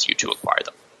it costs you to acquire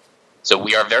them. So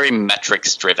we are very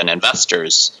metrics-driven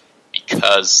investors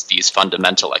because these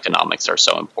fundamental economics are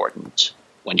so important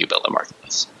when you build a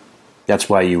marketplace. That's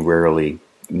why you rarely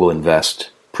will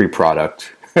invest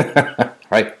pre-product,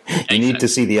 right? You need to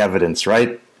see the evidence,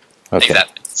 right? Okay.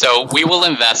 Exactly. So we will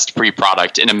invest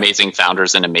pre-product in amazing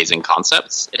founders and amazing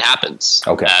concepts. It happens.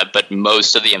 Okay. But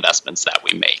most of the investments that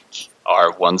we make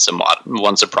are once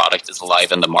a product is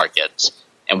live in the market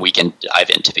and we can dive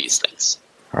into these things.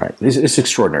 All right. It's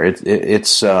extraordinary.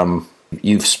 It's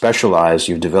you've specialized,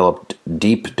 you've developed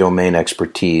deep domain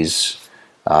expertise.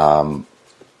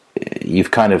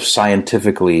 You've kind of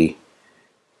scientifically,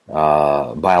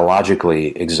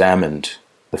 biologically examined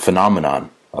the phenomenon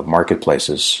of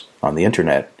marketplaces on the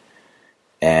internet,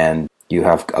 and you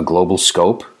have a global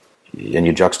scope, and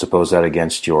you juxtapose that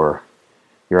against your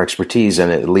expertise,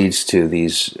 and it leads to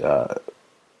these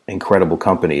incredible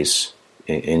companies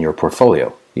in your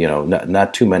portfolio. You know,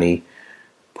 not too many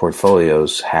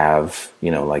portfolios have,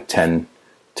 like 10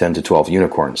 to 12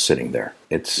 unicorns sitting there.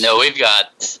 No, we've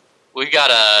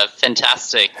got a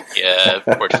fantastic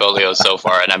portfolio so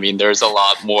far, and I mean, there's a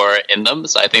lot more in them.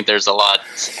 So I think there's a lot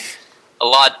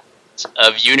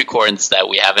of unicorns that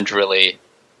we haven't really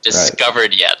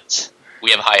discovered yet.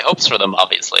 We have high hopes for them,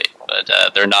 obviously, but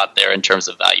they're not there in terms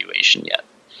of valuation yet.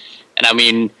 And I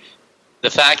mean,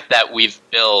 the fact that we've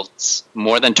built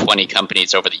more than 20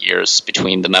 companies over the years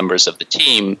between the members of the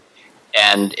team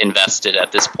and invested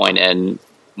at this point in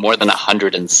more than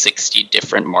 160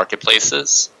 different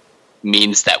marketplaces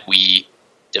means that we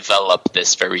develop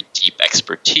this very deep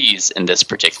expertise in this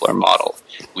particular model.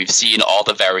 We've seen all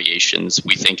the variations.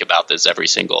 We think about this every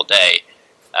single day.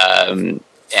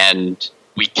 And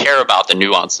we care about the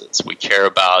nuances. We care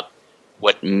about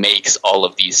what makes all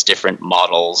of these different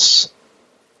models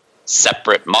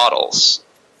separate models,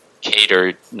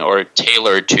 catered or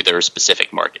tailored to their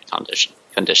specific market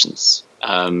conditions.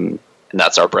 And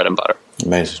that's our bread and butter.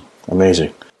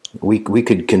 Amazing. We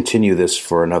could continue this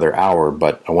for another hour,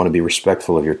 but I want to be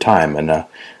respectful of your time. And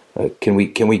can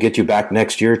we get you back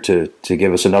next year to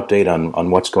give us an update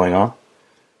on what's going on?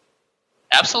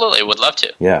 Absolutely, would love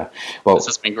to. Yeah, well, this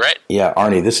has been great. Yeah,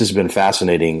 Arne, this has been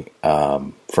fascinating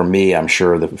for me. I'm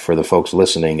sure for the folks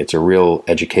listening, it's a real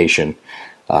education.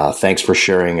 Thanks for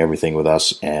sharing everything with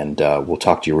us, and we'll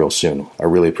talk to you real soon. I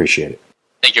really appreciate it.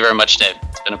 Thank you very much, Dave.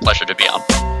 It's been a pleasure to be on.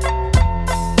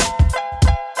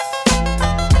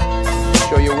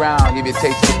 Show you around, give you a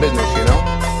taste of the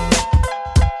business,